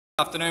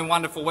Afternoon,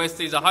 wonderful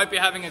Westies. I hope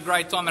you're having a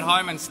great time at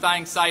home and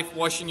staying safe,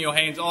 washing your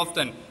hands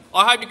often.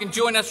 I hope you can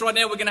join us right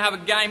now. We're going to have a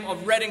game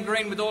of red and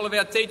green with all of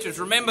our teachers.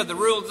 Remember, the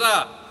rules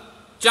are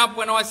jump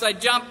when I say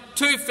jump,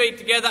 2 feet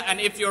together, and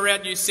if you're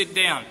out, you sit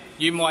down.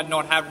 You might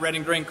not have red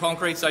and green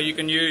concrete, so you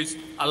can use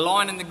a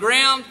line in the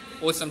ground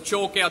or some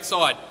chalk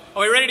outside.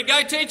 Are we ready to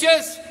go,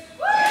 teachers?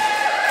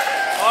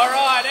 All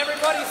right,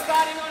 everybody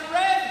starting on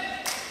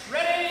red.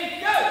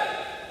 Ready, go.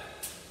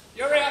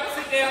 You're out,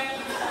 sit down.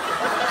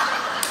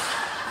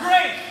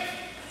 Green.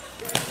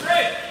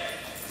 Red.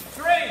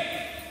 Green.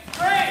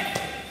 Green.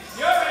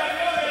 You're out,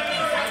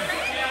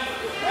 sit down.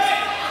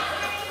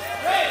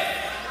 Red.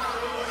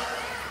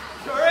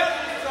 You're out,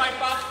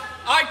 straight up.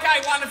 Okay,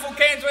 wonderful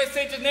Cairns West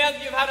teachers. Now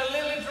that you've had a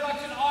little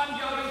introduction, I'm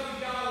going to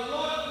go a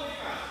lot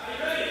quicker. Are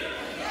you ready?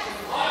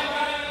 I'm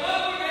going a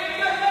lot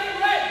quicker. Here we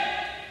go.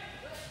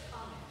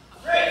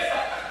 Ready? Red.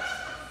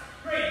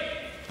 Green.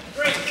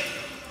 Green.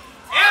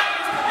 Out.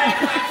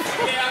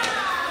 Sit down.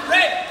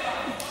 Red.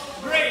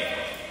 Green.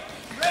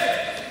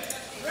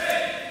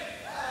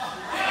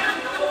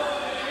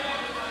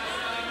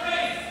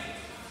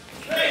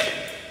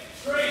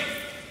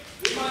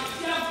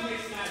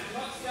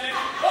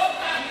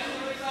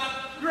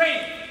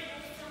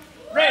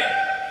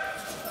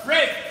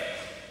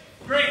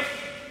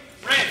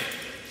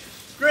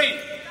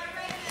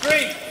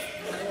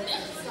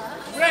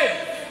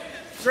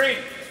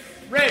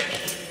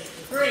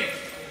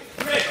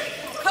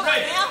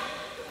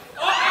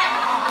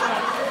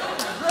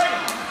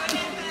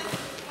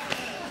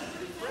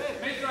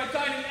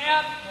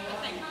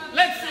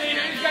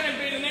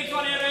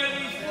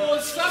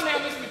 Somehow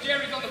Mr.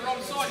 Jerry's on the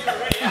wrong side. You're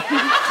already out.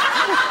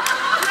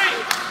 Green.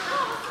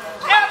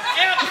 Out.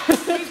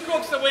 Miss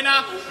Cook's the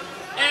winner.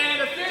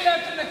 And a few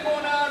left in the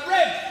corner.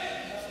 Red.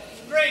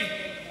 Green.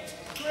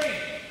 Green.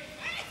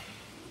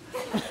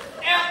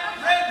 Out.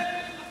 Red.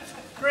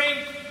 Green.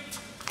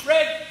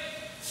 Red.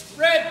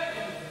 Red.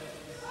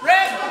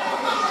 Red.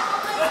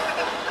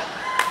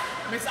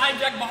 Miss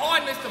Ajak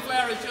behind Mr.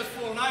 Flower has just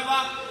fallen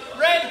over.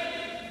 Red.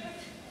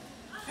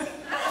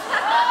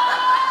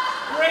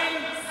 Green.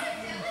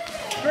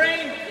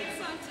 Green,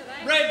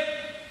 red,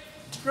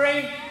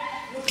 green,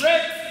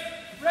 red,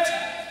 red,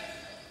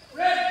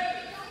 red,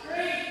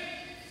 green,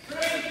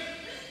 green,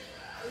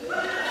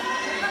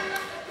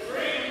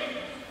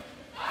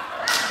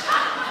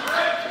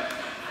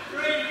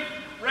 green,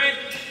 red,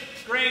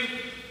 green,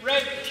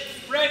 red,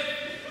 red.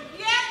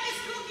 Yeah, Miss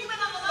Cook, you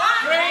went on the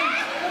line. Green,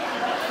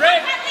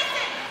 red,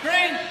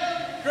 green,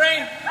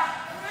 green,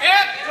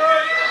 out,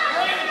 through,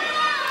 green,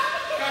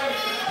 go,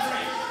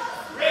 green,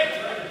 red,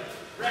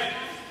 red.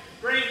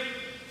 Green,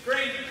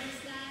 green,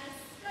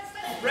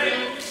 red,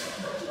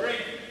 green,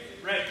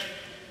 red,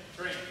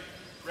 green,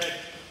 red,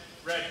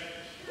 red,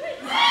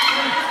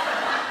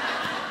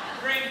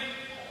 green.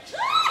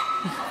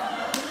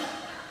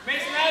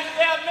 Miss Naz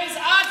out. Miss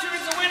Archer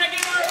is the winner.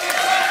 Give her a big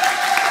clap.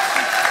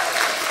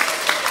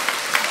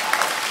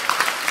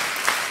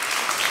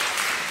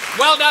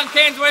 Well done,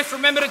 Cairns West.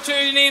 Remember to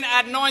tune in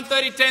at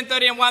 9:30,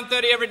 10:30 and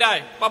 1:30 every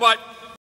day. Bye-bye.